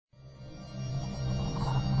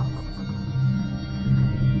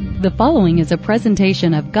The following is a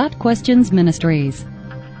presentation of Got Questions Ministries.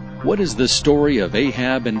 What is the story of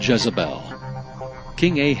Ahab and Jezebel?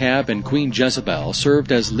 King Ahab and Queen Jezebel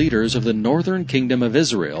served as leaders of the northern kingdom of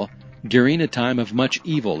Israel during a time of much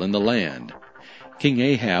evil in the land. King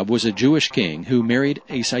Ahab was a Jewish king who married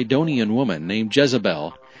a Sidonian woman named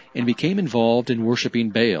Jezebel and became involved in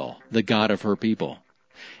worshiping Baal, the god of her people.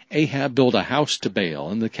 Ahab built a house to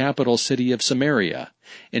Baal in the capital city of Samaria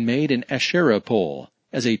and made an Asherah pole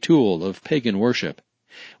as a tool of pagan worship.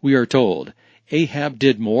 We are told, Ahab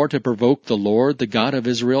did more to provoke the Lord, the God of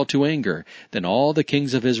Israel, to anger than all the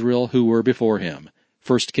kings of Israel who were before him.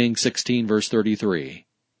 1 Kings 16 verse 33.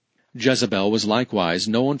 Jezebel was likewise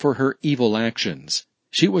known for her evil actions.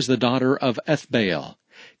 She was the daughter of Ethbaal,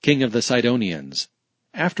 king of the Sidonians.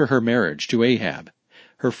 After her marriage to Ahab,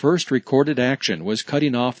 her first recorded action was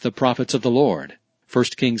cutting off the prophets of the Lord. 1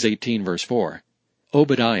 Kings 18 verse 4.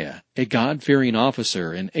 Obadiah, a God-fearing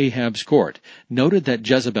officer in Ahab's court, noted that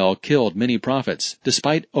Jezebel killed many prophets,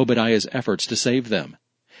 despite Obadiah's efforts to save them.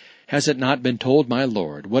 Has it not been told my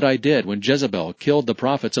Lord what I did when Jezebel killed the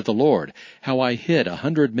prophets of the Lord, how I hid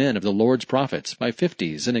 100 men of the Lord's prophets by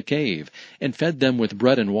 50s in a cave, and fed them with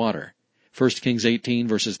bread and water? 1 Kings 18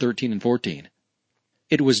 verses 13 and 14.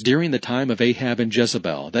 It was during the time of Ahab and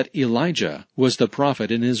Jezebel that Elijah was the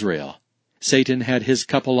prophet in Israel. Satan had his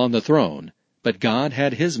couple on the throne, but God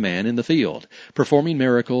had his man in the field, performing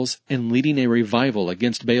miracles and leading a revival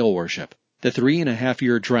against Baal worship. The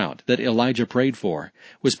 3.5-year drought that Elijah prayed for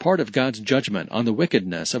was part of God's judgment on the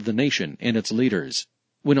wickedness of the nation and its leaders.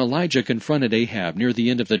 When Elijah confronted Ahab near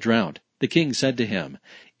the end of the drought, the king said to him,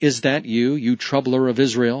 "Is that you, you troubler of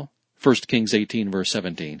Israel?" 1 Kings 18 verse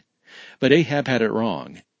 17. But Ahab had it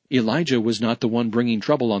wrong. Elijah was not the one bringing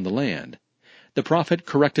trouble on the land. The prophet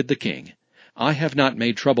corrected the king. "I have not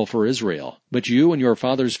made trouble for Israel, but you and your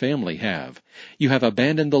father's family have. You have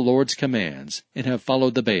abandoned the Lord's commands and have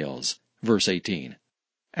followed the Baals." Verse 18.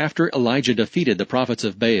 After Elijah defeated the prophets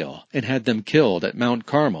of Baal and had them killed at Mount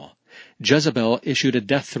Carmel, Jezebel issued a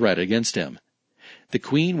death threat against him. The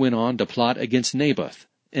queen went on to plot against Naboth,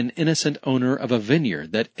 an innocent owner of a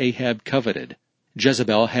vineyard that Ahab coveted.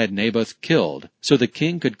 Jezebel had Naboth killed so the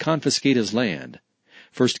king could confiscate his land.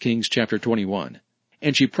 1 Kings chapter 21.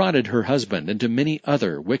 And she prodded her husband into many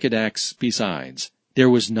other wicked acts besides. There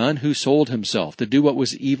was none who sold himself to do what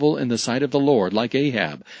was evil in the sight of the Lord like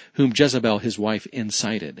Ahab, whom Jezebel his wife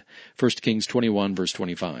incited. 1 Kings 21 verse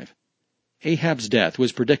 25. Ahab's death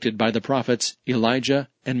was predicted by the prophets Elijah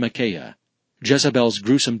and Micaiah. Jezebel's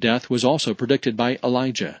gruesome death was also predicted by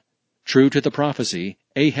Elijah. True to the prophecy,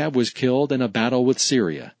 Ahab was killed in a battle with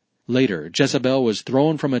Syria. Later, Jezebel was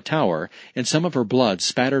thrown from a tower, and some of her blood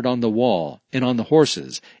spattered on the wall and on the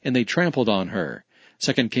horses, and they trampled on her.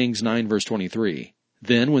 2 Kings 9 verse 23.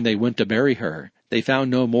 Then, when they went to bury her, they found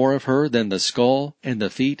no more of her than the skull and the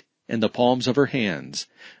feet and the palms of her hands.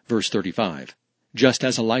 Verse 35. Just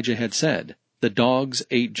as Elijah had said, the dogs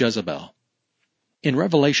ate Jezebel. In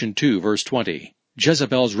Revelation 2 verse 20,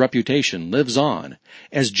 Jezebel's reputation lives on,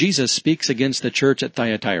 as Jesus speaks against the church at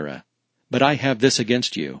Thyatira. "But I have this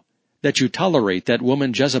against you, that you tolerate that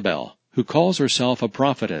woman Jezebel, who calls herself a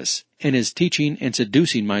prophetess, and is teaching and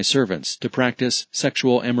seducing my servants to practice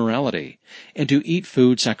sexual immorality, and to eat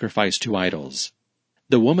food sacrificed to idols."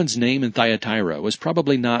 The woman's name in Thyatira was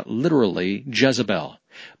probably not literally Jezebel,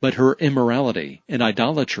 but her immorality and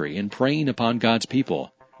idolatry in preying upon God's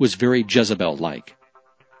people was very Jezebel-like.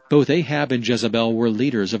 Both Ahab and Jezebel were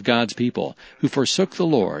leaders of God's people who forsook the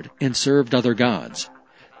Lord and served other gods.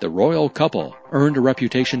 The royal couple earned a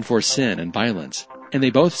reputation for sin and violence, and they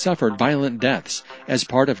both suffered violent deaths as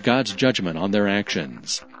part of God's judgment on their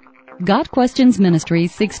actions. Got Questions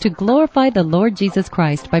Ministries seeks to glorify the Lord Jesus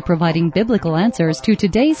Christ by providing biblical answers to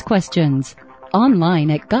today's questions. Online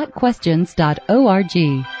at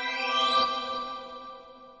GotQuestions.org.